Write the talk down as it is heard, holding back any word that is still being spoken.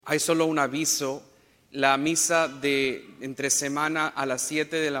Hay solo un aviso: la misa de entre semana a las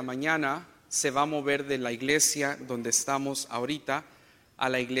 7 de la mañana se va a mover de la iglesia donde estamos ahorita a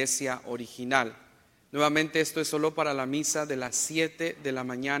la iglesia original. Nuevamente, esto es solo para la misa de las 7 de la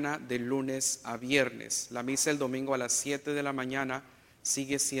mañana de lunes a viernes. La misa el domingo a las 7 de la mañana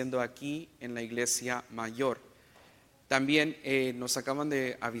sigue siendo aquí en la iglesia mayor. También nos acaban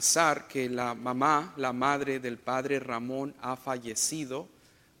de avisar que la madre del padre Ramón,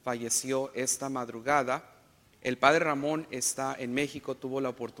 falleció esta madrugada. El padre Ramón está en México, tuvo la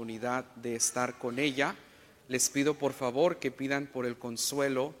oportunidad de estar con ella. Les pido por favor que pidan por el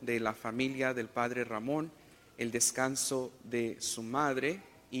consuelo de la familia del padre Ramón, el descanso de su madre,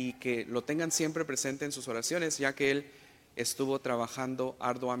 y que lo tengan siempre presente en sus oraciones, ya que él estuvo trabajando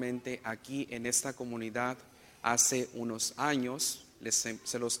arduamente aquí en esta comunidad hace unos años.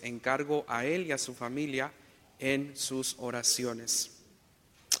 Se los encargo a él y a su familia en sus oraciones.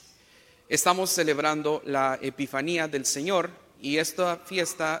 Estamos celebrando la Epifanía del Señor, y esta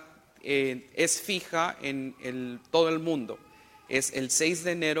fiesta es fija en todo el mundo. Es el 6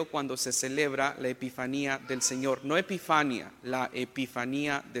 de enero cuando se celebra la Epifanía del Señor. No Epifania, la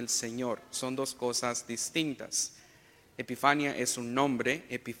Epifanía del Señor. Son dos cosas distintas. Epifania es un nombre,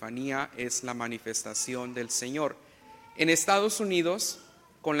 Epifanía es la manifestación del Señor. En Estados Unidos,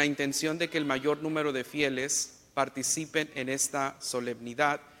 con la intención de que el mayor número de fieles participen en esta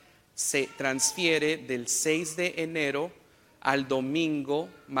solemnidad, se transfiere del 6 de enero al domingo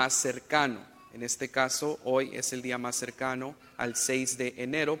más cercano. En este caso, hoy es el día más cercano al 6 de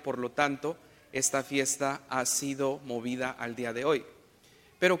enero, por lo tanto, esta fiesta ha sido movida al día de hoy.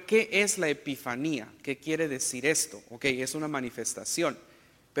 Pero, ¿qué es la Epifanía? ¿Qué quiere decir esto? Es una manifestación,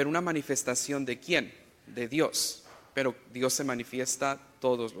 pero ¿una manifestación de quién? De Dios. Pero Dios se manifiesta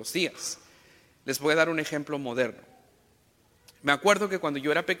todos los días. Les voy a dar un ejemplo moderno. Me acuerdo que cuando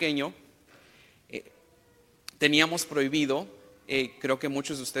yo era pequeño, teníamos prohibido, creo que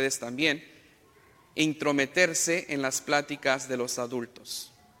muchos de ustedes también, intrometerse en las pláticas de los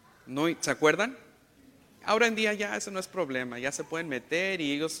adultos. ¿No? ¿Se acuerdan? Ahora en día ya eso no es problema, ya se pueden meter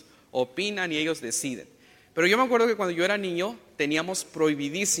y ellos opinan y ellos deciden. Pero yo me acuerdo que cuando yo era niño teníamos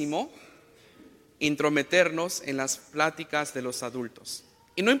prohibidísimo intrometernos en las pláticas de los adultos.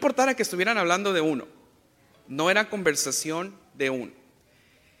 Y no importara que estuvieran hablando de uno, no era conversación de uno.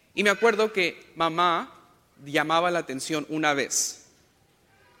 Y me acuerdo que mamá llamaba la atención una vez.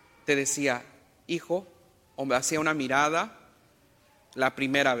 Te decía, hijo, o me hacía una mirada la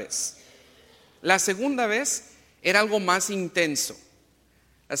primera vez. La segunda vez era algo más intenso.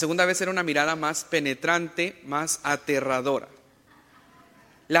 La segunda vez era una mirada más penetrante, más aterradora.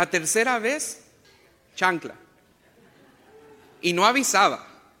 La tercera vez, chancla. Y no avisaba,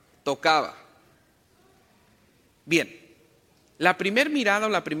 tocaba. Bien, la primera mirada o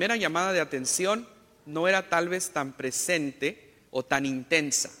la primera llamada de atención no era tal vez tan presente o tan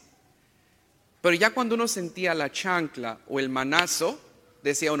intensa. Pero ya cuando uno sentía la chancla o el manazo,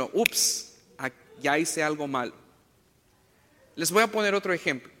 decía uno, ups, ya hice algo malo. Les voy a poner otro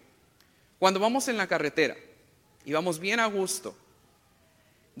ejemplo. Cuando vamos en la carretera y vamos bien a gusto,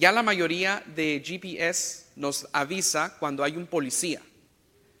 ya la mayoría de GPS nos avisa cuando hay un policía.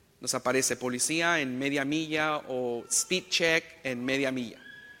 Nos aparece policía en media milla o speed check en media milla.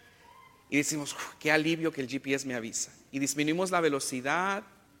 Y decimos, qué alivio que el GPS me avisa. Y disminuimos la velocidad,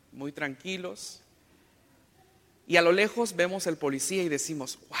 muy tranquilos. Y a lo lejos vemos el policía y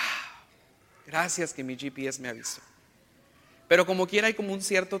decimos, wow, gracias que mi GPS me avisó. Pero como quiera hay como un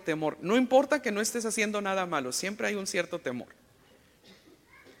cierto temor. No importa que no estés haciendo nada malo, siempre hay un cierto temor.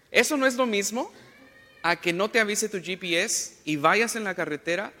 Eso no es lo mismo a que no te avise tu GPS y vayas en la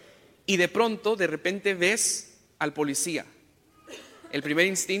carretera y de pronto, de repente ves al policía. El primer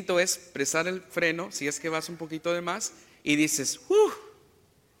instinto es presar el freno, si es que vas un poquito de más, y dices,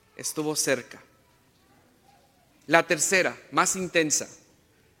 estuvo cerca. La tercera, más intensa.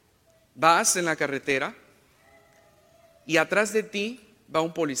 Vas en la carretera y atrás de ti va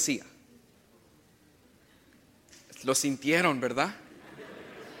un policía. Lo sintieron, ¿verdad?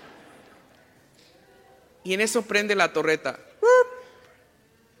 Y en eso prende la torreta.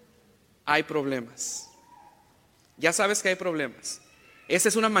 Hay problemas. Ya sabes que hay problemas. Esa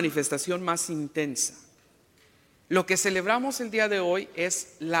es una manifestación más intensa. Lo que celebramos el día de hoy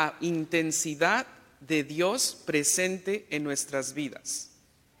es la intensidad de Dios presente en nuestras vidas.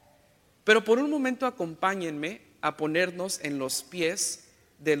 Pero por un momento acompáñenme a ponernos en los pies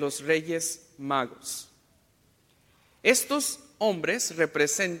de los Reyes Magos. Estos hombres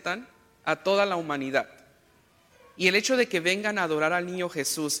representan a toda la humanidad. Y el hecho de que vengan a adorar al niño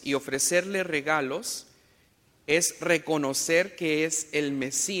Jesús y ofrecerle regalos es reconocer que es el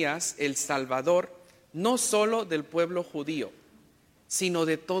Mesías, el Salvador, no solo del pueblo judío, sino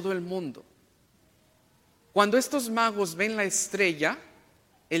de todo el mundo. Cuando estos magos ven la estrella,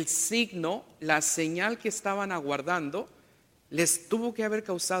 el signo, la señal que estaban aguardando, les tuvo que haber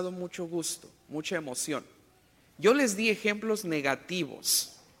causado mucho gusto, mucha emoción. Yo les di ejemplos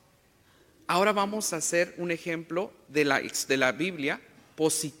negativos. Ahora vamos a hacer un ejemplo de la Biblia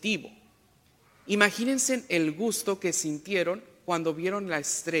positivo. Imagínense el gusto que sintieron cuando vieron la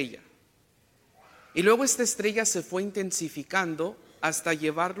estrella. Y luego esta estrella se fue intensificando hasta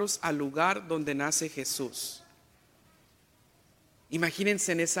llevarlos al lugar donde nace Jesús.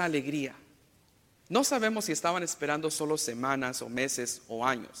 Imagínense en esa alegría. No sabemos si estaban esperando solo semanas o meses o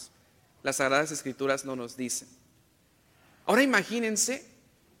años. Las Sagradas Escrituras no nos dicen. Ahora imagínense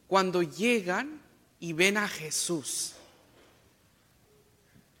cuando llegan y ven a Jesús.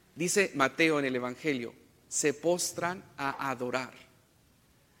 Dice Mateo en el Evangelio, se postran a adorar.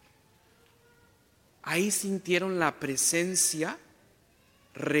 Ahí sintieron la presencia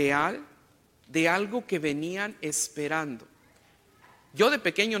real de algo que venían esperando. Yo de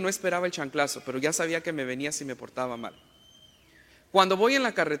pequeño no esperaba el chanclazo, pero ya sabía que me venía si me portaba mal. Cuando voy en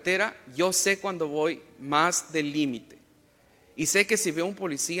la carretera, yo sé cuando voy más del límite. Y sé que si veo un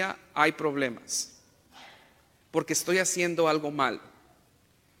policía hay problemas, porque estoy haciendo algo mal.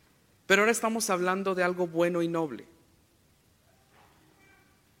 Pero ahora estamos hablando de algo bueno y noble.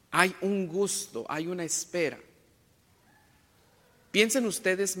 Hay un gusto, hay una espera. Piensen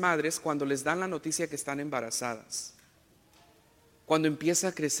ustedes, madres, cuando les dan la noticia que están embarazadas, cuando empieza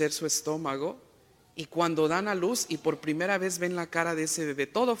a crecer su estómago y cuando dan a luz y por primera vez ven la cara de ese bebé,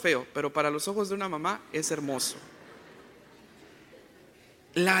 todo feo, pero para los ojos de una mamá es hermoso.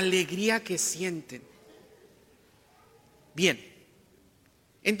 La alegría que sienten. Bien,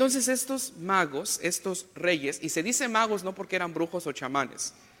 entonces estos magos, estos reyes, y se dice magos no porque eran brujos o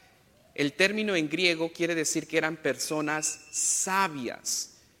chamanes, el término en griego quiere decir que eran personas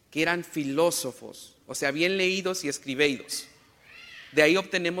sabias, que eran filósofos, o sea, bien leídos y escribidos. De ahí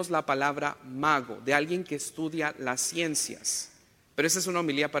obtenemos la palabra mago, de alguien que estudia las ciencias. Pero esa es una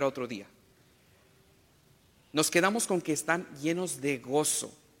homilía para otro día. Nos quedamos con que están llenos de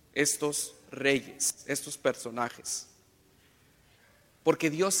gozo estos reyes, estos personajes. Porque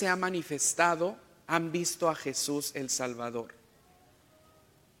Dios se ha manifestado, han visto a Jesús el Salvador.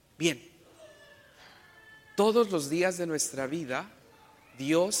 Bien, todos los días de nuestra vida,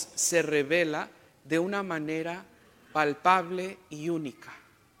 Dios se revela de una manera palpable y única.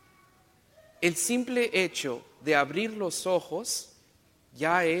 El simple hecho de abrir los ojos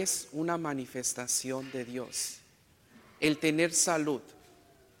ya es una manifestación de Dios. El tener salud,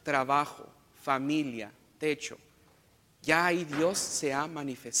 trabajo, familia, techo, ya ahí Dios se ha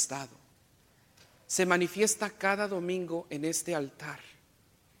manifestado. Se manifiesta cada domingo en este altar.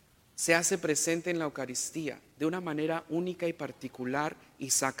 Se hace presente en la Eucaristía de una manera única y particular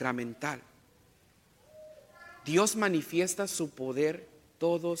y sacramental. Dios manifiesta su poder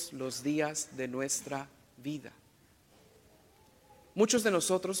todos los días de nuestra vida. Muchos de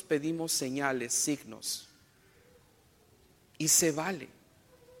nosotros pedimos señales, signos, y se vale.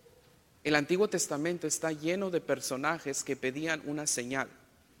 El Antiguo Testamento está lleno de personajes que pedían una señal.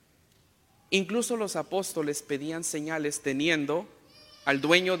 Incluso los apóstoles pedían señales teniendo al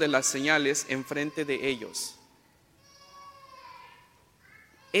dueño de las señales enfrente de ellos.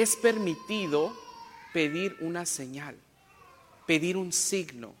 Es permitido pedir una señal, pedir un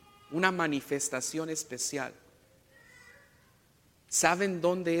signo, una manifestación especial. ¿Saben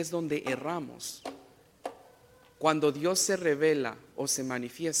dónde es donde erramos? Cuando Dios se revela o se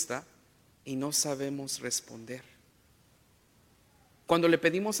manifiesta y no sabemos responder. Cuando le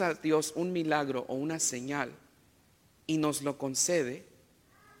pedimos a Dios un milagro o una señal y nos lo concede,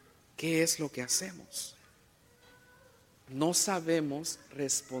 ¿qué es lo que hacemos? No sabemos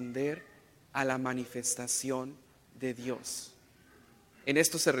responder a la manifestación de Dios. En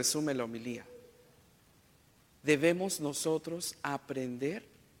esto se resume la homilía. Debemos nosotros aprender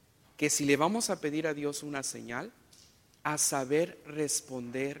que si le vamos a pedir a Dios una señal, a saber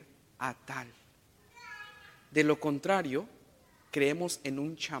responder a tal. De lo contrario, creemos en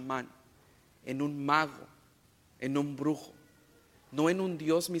un chamán, en un mago, en un brujo, no en un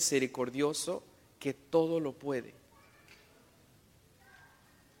Dios misericordioso que todo lo puede.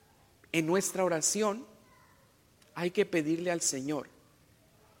 En nuestra oración hay que pedirle al Señor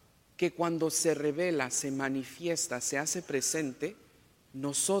que cuando se revela, se manifiesta, se hace presente,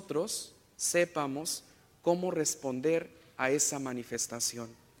 nosotros sepamos cómo responder a esa manifestación.